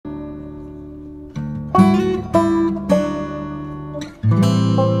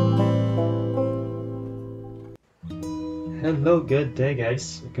Hello, good day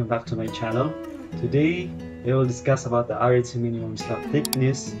guys. Welcome back to my channel. Today we will discuss about the RHC minimum slab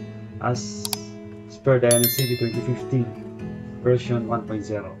thickness as per the NSCP 2015 version 1.0.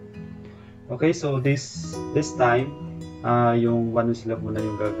 Okay, so this time yung 1 slab muna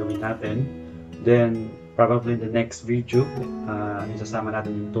yung gagawin natin. Then probably in the next video isasama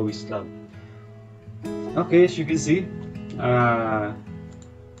natin yung 2 slab. Okay, as you can see,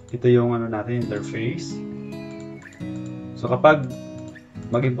 ito yung natin, interface. So kapag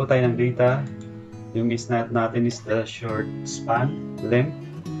mag-input tayo ng data, yung is natin is the short span length,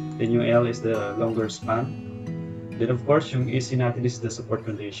 then yung L is the longer span. Then of course, yung EC natin is the support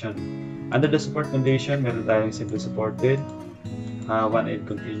condition. Under the support condition, meron tayong simply supported, one end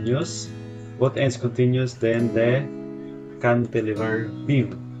continuous, both ends continuous, then the cantilever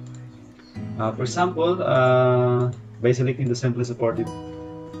beam. For example, by selecting the simply supported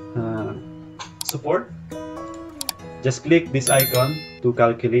support, just click this icon to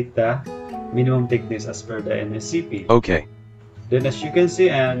calculate the minimum thickness as per the NSCP. Okay. Then as you can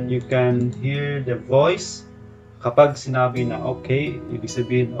see and you can hear the voice, kapag sinabi na okay, ibig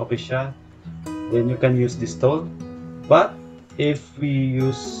sabihin okay siya, then you can use this tool. But if we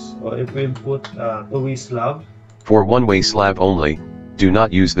use or if we input two-way slab, for one-way slab only, do not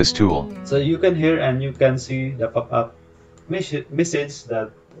use this tool. So you can hear and you can see the pop-up message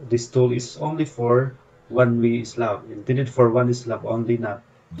that this tool is only for one-way slab, intended for one slab only, not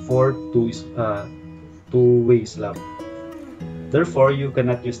for two-way slab. Therefore, you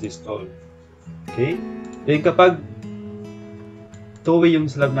cannot use this tool. Okay? Then kapag two-way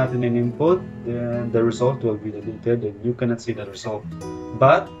yung slab natin in input, then the result will be deleted and you cannot see the result.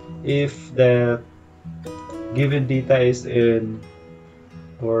 But if the given data is in,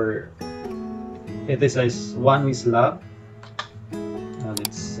 or it is as one-way slab,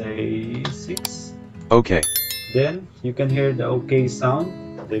 let's say 6. Okay. Then you can hear the OK sound,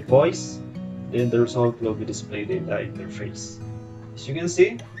 the voice, then the result will be displayed in the interface. As you can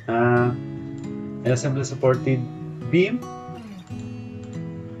see, in a simply supported beam,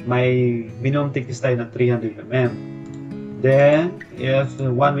 may minimum thickness tayo na 300 mm. Then, if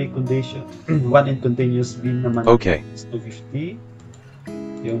one-way condition, one-end continuous beam naman is 250,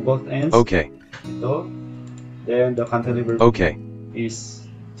 yung both ends, ito, then the cantilever is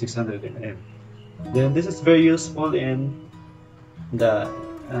 600 mm. Then this is very useful in the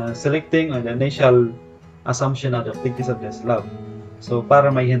selecting on the initial assumption of the thickness of the slab. So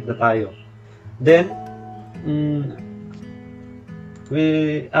para may hint na tayo. Then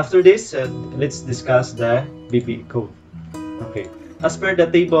after this, let's discuss the BPE code. Okay. As per the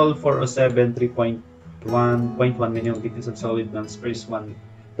table 407 3.1.1 minimum thickness of solid non-stress one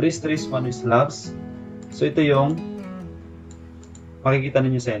slabs. So ito yung makikita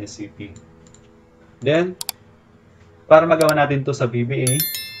ninyo sa NSCP. Then, para magawa natin to sa BBA,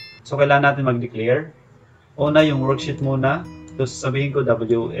 so kailangan natin mag-declare. Una yung worksheet muna. So sabihin ko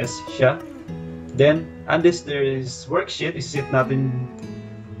WS siya. Then, and this there is worksheet, isit natin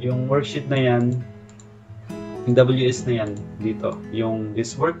yung worksheet na yan, yung WS na yan dito. Yung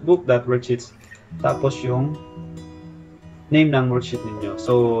this workbook, that worksheets. Tapos yung name ng worksheet ninyo.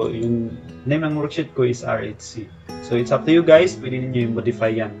 So, yung name ng worksheet ko is RHC. So, it's up to you guys. Pwede ninyo yung modify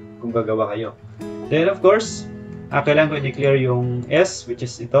yan kung gagawa kayo. Then of course, kailangan ko i-declare yung S, which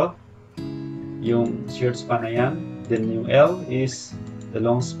is ito, yung short span na yan. Then yung L is the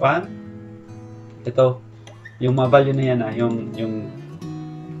long span. Ito, yung mga value na yan, yung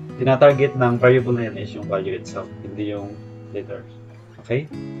tinatarget ng variable na yan is yung value itself, hindi yung letters. Okay?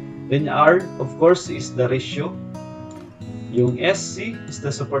 Then R, of course, is the ratio. Yung SC is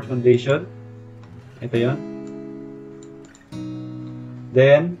the support condition. Ito yun.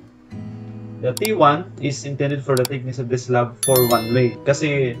 Then, the T1 is intended for the thickness of the slab for one way.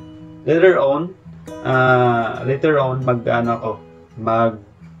 Kasi later on maggagawa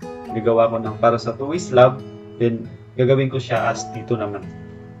ko ng para sa two-way slab, then gagawin ko siya as T2 naman.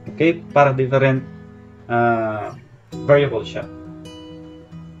 Okay? Para different variable siya.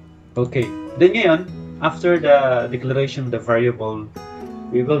 Okay. Then ngayon, after the declaration of the variable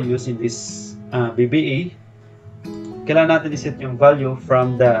we will use in this BBA, kailangan natin iset yung value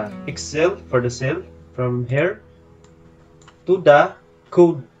from the Excel for the cell, from here to the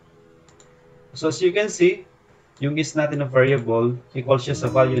code. So as you can see, yung is natin na variable equals siya sa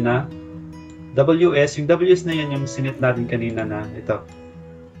value na WS. Yung WS na yan yung sinit natin kanina na ito.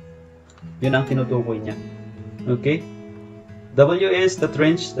 Yun ang tinutukoy niya. Okay? WS, that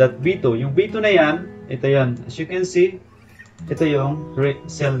range, that B2. Yung B2 na yan, ito yan. As you can see, ito yung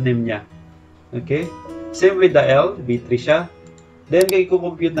cell name niya. Okay? Same with the L, B3 siya. Then,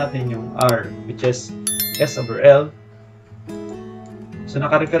 i-compute natin yung R, which is S over L So,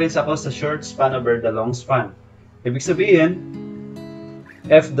 naka-reference ako sa short span over the long span. Ibig sabihin,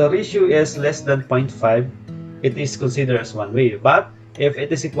 if the ratio is less than 0.5, it is considered as one-way. But, if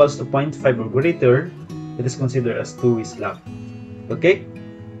it is equals to 0.5 or greater, it is considered as two-way slab. Okay?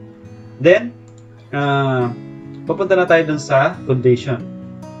 Then, pupunta na tayo dun sa condition.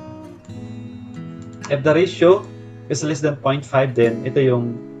 If the ratio is less than 0.5, then ito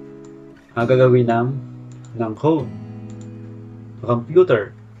yung gagawin ng code.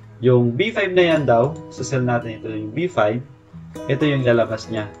 Computer. Yung B5 na yan daw, sa cell natin ito yung B5, ito yung lalabas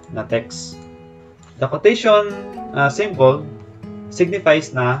niya na text. The quotation symbol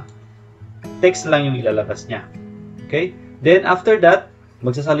signifies na text lang yung ilalabas niya. Okay? Then, after that,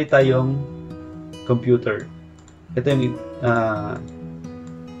 magsasalita yung computer. Ito yung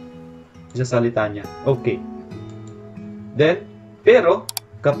isasalita niya. Okay. Then, pero,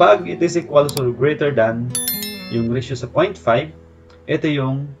 kapag it is equal to greater than yung ratio sa 0.5, ito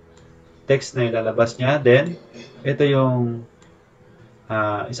yung text na ilalabas niya. Then, ito yung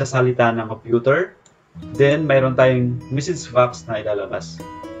isasalita ng computer. Then, mayroon tayong message box na ilalabas.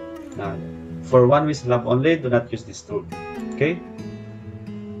 For one-way slab only, do not use this tool. Okay?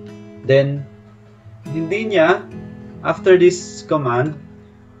 Then, hindi niya, after this command,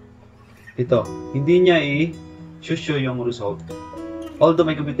 ito, hindi niya i-show yung result. Although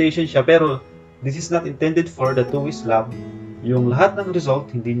may computation siya, pero this is not intended for the two-way slab. Yung lahat ng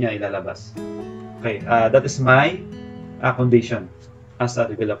result, hindi niya ilalabas. Okay, that is my condition as a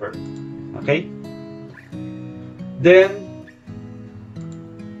developer. Okay? Then,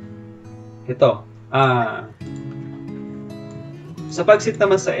 ito, sa pag-set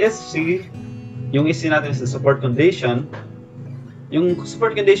naman sa SC, yung isi natin sa support condition, yung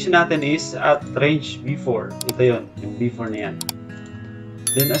support condition natin is at range B4. Ito yun, yung B4 na yan.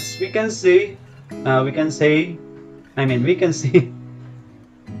 Then as we can see,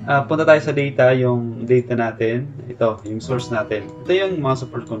 punta tayo sa data, yung data natin, ito, yung source natin. Ito yung mga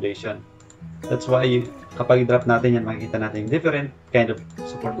support condition. That's why kapag i-drop natin yan, makikita natin different kind of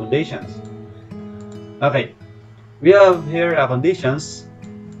support conditions. Okay, we have here conditions.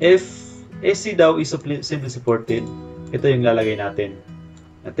 If AC daw is simply supported, ito yung lalagay natin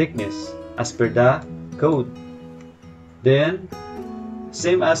na thickness as per the code. Then,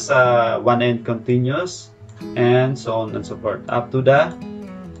 same as one end continuous, and so on and so forth. Up to the...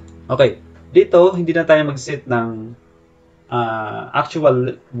 Okay, dito, hindi na tayo mag-set ng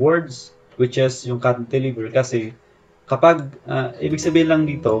actual words, which is yung cantilever. Kasi, kapag, ibig sabihin lang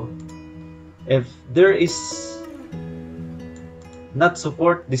dito, if there is not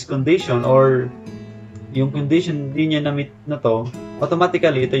support this condition, or yung condition hindi niya na-meet na to,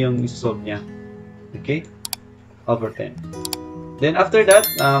 automatically, ito yung isosolve niya. Okay? Over 10. Then, after that,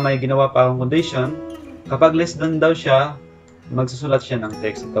 may ginawa pa akong condition. Kapag less than daw siya, magsusulat siya ng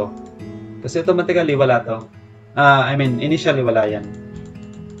text ito. Kasi automatically, wala to. Initially, wala yan.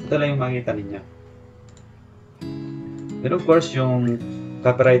 Ito lang yung makikita ninyo. Then, of course, yung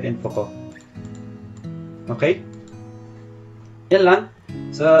copyright info ko. Okay? Yan lang.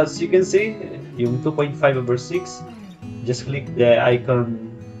 So, as you can see, yung 2.5/6, just click the icon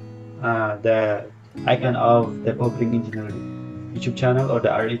of the Pobreng Engineer YouTube channel or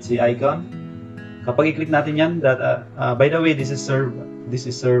the RHC icon. Kapag i-click natin yan, that by the way, this is serve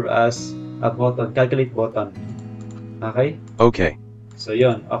as a button, calculate button. Okay? Okay. So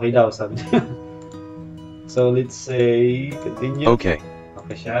yun, okay daw sabi niya. So let's say continue. Okay.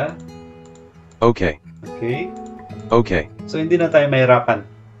 Okay siya. Okay. Okay. Okay. So hindi na tayo mahirapan.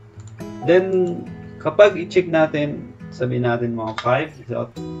 Then kapag i-check natin, sabihin natin mga 5.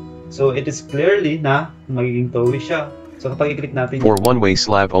 So it is clearly na magiging two-way siya. So kapag i-click natin For one-way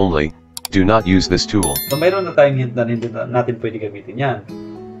slab only, do not use this tool. So mayroon na tayong hint na hindi natin pwede gamitin yan.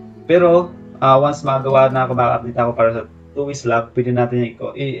 Pero once magawa na ako, maka-update ako para sa two-way slab, pwede natin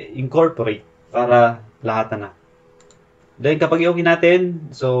i-incorporate para lahat na. Then kapag i-okay natin,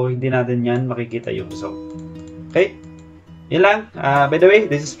 so hindi natin yan makikita yung result. Okay? Yan lang. By the way,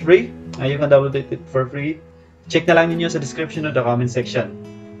 this is free. You can download it for free. Check na lang ninyo sa description of the comment section.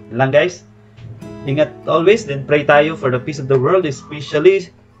 Yan lang guys. Ingat always, then pray tayo for the peace of the world, especially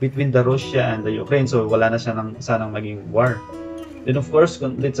between the Russia and the Ukraine. So wala na sanang maging war. Then of course,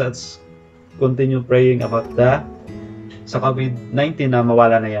 let's continue praying about sa COVID-19 na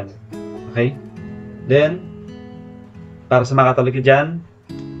mawala na yan. Okay? Then, para sa mga Katoliko dyan,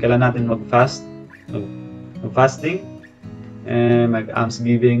 kailan natin mag-fasting, and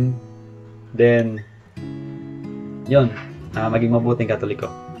mag-almsgiving. Then, yun, maging mabuting Katoliko.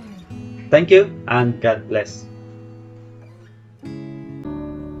 Thank you and God bless.